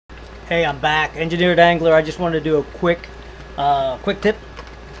Hey, I'm back. Engineered Angler. I just wanted to do a quick tip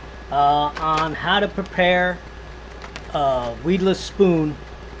on how to prepare a weedless spoon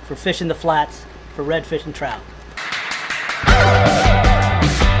for fishing the flats for redfish and trout.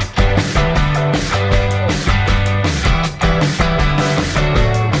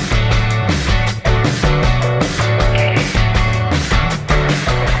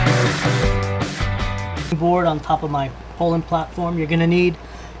 Board on top of my poling platform. You're gonna need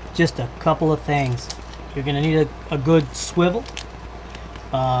just a couple of things. You're gonna need a good swivel.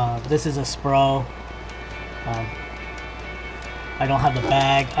 This is a Spro. I don't have the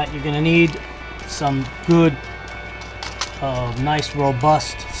bag. You're gonna need some good nice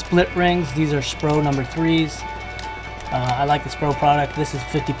robust split rings. These are Spro number 3s. I like the Spro product. This is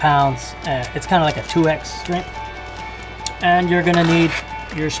 50 pounds. It's kind of like a 2x strength. And you're gonna need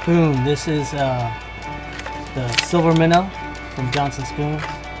your spoon. This is the silver minnow from Johnson Spoon.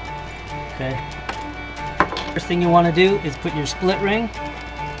 Okay. First thing you want to do is put your split ring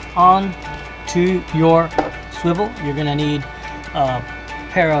on to your swivel. You're going to need a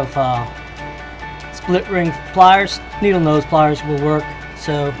pair of split ring pliers. Needle nose pliers will work.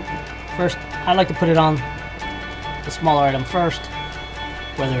 So first, I like to put it on the smaller item first,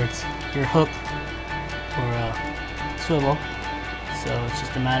 whether it's your hook or a swivel. So it's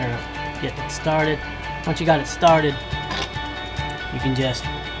just a matter of getting it started. Once you got it started, you can just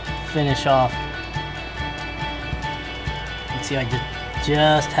finish off. You can see I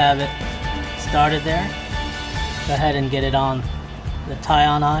just have it started there. Go ahead and get it on the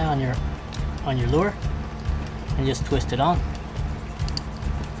tie-on eye on your lure, and just twist it on.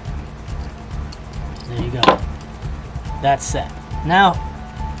 There you go. That's set. Now,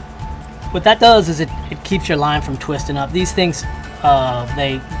 what that does is it keeps your line from twisting up. These things,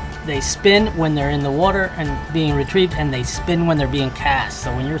 they spin when they're in the water and being retrieved, and they spin when they're being cast.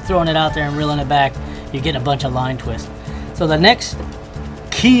 So when you're throwing it out there and reeling it back, you're getting a bunch of line twists. So the next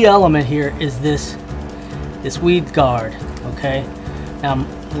key element here is this weed guard. Okay. Now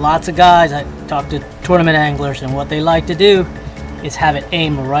lots of guys, I talk to tournament anglers, and what they like to do is have it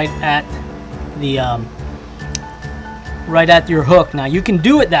aim right at the right at your hook. Now you can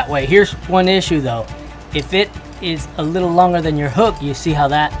do it that way. Here's one issue though. If it is a little longer than your hook, you see how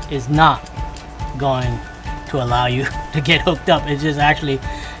that is not going to allow you to get hooked up. It's just actually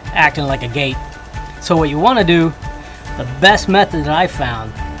acting like a gate. So what you want to do, the best method that I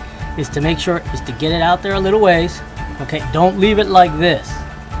found, is to make sure is to get it out there a little ways. Okay, don't leave it like this,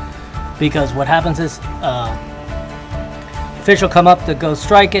 because what happens is fish will come up to go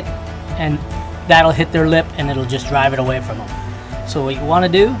strike it, and that'll hit their lip and it'll just drive it away from them. So what you want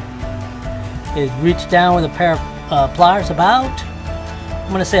to do is reach down with a pair of pliers about, I'm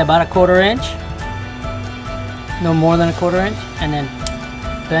going to say about 1/4 inch, no more than 1/4 inch, and then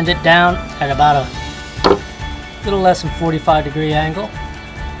bend it down at about a little less than 45-degree angle.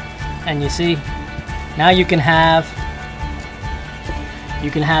 And you see, now you can have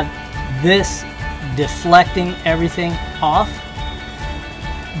this deflecting everything off,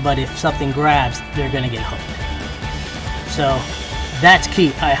 but if something grabs, they're going to get hooked. So that's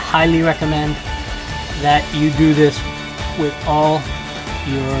key. I highly recommend that you do this with all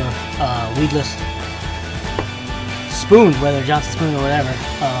your weedless spoons, whether Johnson Spoon or whatever.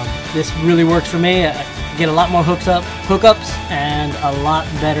 This really works for me. I get a lot more hookups, and a lot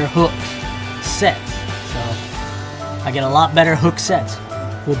better hook sets. So I get a lot better hook sets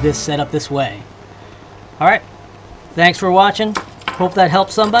with this setup this way. All right. Thanks for watching. Hope that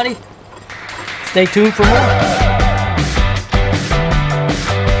helps somebody. Stay tuned for more.